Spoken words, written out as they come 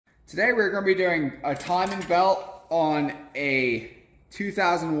Today we're going to be doing a timing belt on a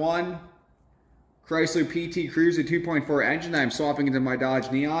 2001 Chrysler PT Cruiser 2.4 engine that I'm swapping into my Dodge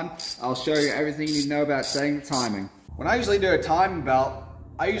Neon. I'll show you everything you need to know about setting the timing. When I usually do a timing belt,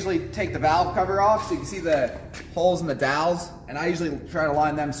 I usually take the valve cover off so you can see the holes in the dowels, and I usually try to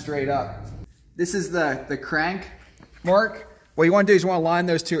line them straight up. This is the crank mark. What you want to do is you want to line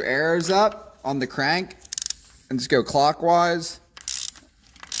those two arrows up on the crank and just go clockwise.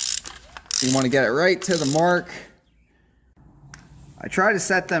 You want to get it right to the mark. I try to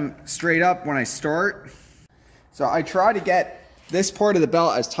set them straight up when I start. So I try to get this part of the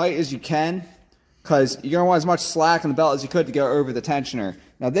belt as tight as you can, because you're going to want as much slack in the belt as you could to go over the tensioner.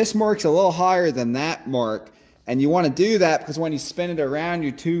 Now this mark's a little higher than that mark, and you want to do that because when you spin it around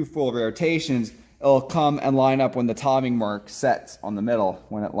your two full rotations, it'll come and line up when the timing mark sets on the middle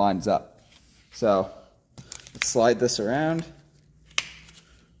when it lines up. So let's slide this around.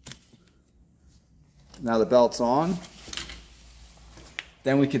 Now the belt's on.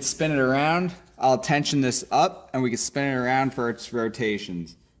 Then we could spin it around. I'll tension this up and we can spin it around for its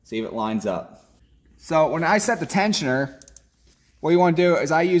rotations. See if it lines up. So when I set the tensioner, what you want to do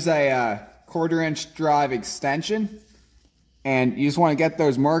is I use a 1/4 inch drive extension, and you just want to get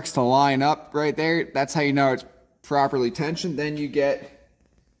those marks to line up right there. That's how you know it's properly tensioned. Then you get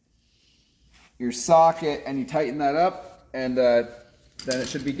your socket and you tighten that up, and then it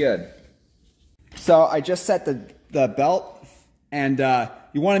should be good. So I just set the belt, and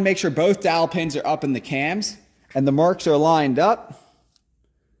you want to make sure both dowel pins are up in the cams and the marks are lined up.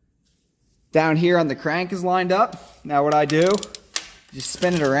 Down here on the crank is lined up. Now what I do, just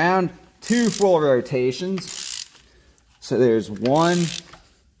spin it around, two full rotations. So there's one,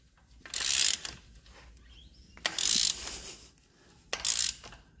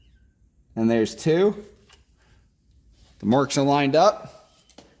 and there's two. The marks are lined up,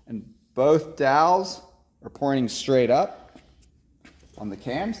 and both dowels are pointing straight up on the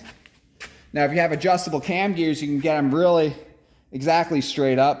cams. Now if you have adjustable cam gears, you can get them really exactly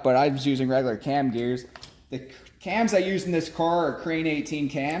straight up, but I'm just using regular cam gears. The cams I use in this car are Crane 18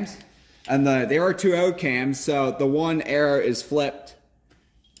 cams, and they are 2.0 cams, so the one arrow is flipped.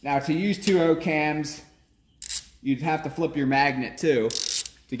 Now to use 2.0 cams, you'd have to flip your magnet too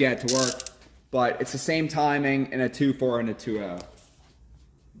to get it to work, but it's the same timing in a 2.4 and a 2.0.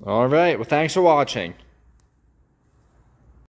 All right, well, thanks for watching.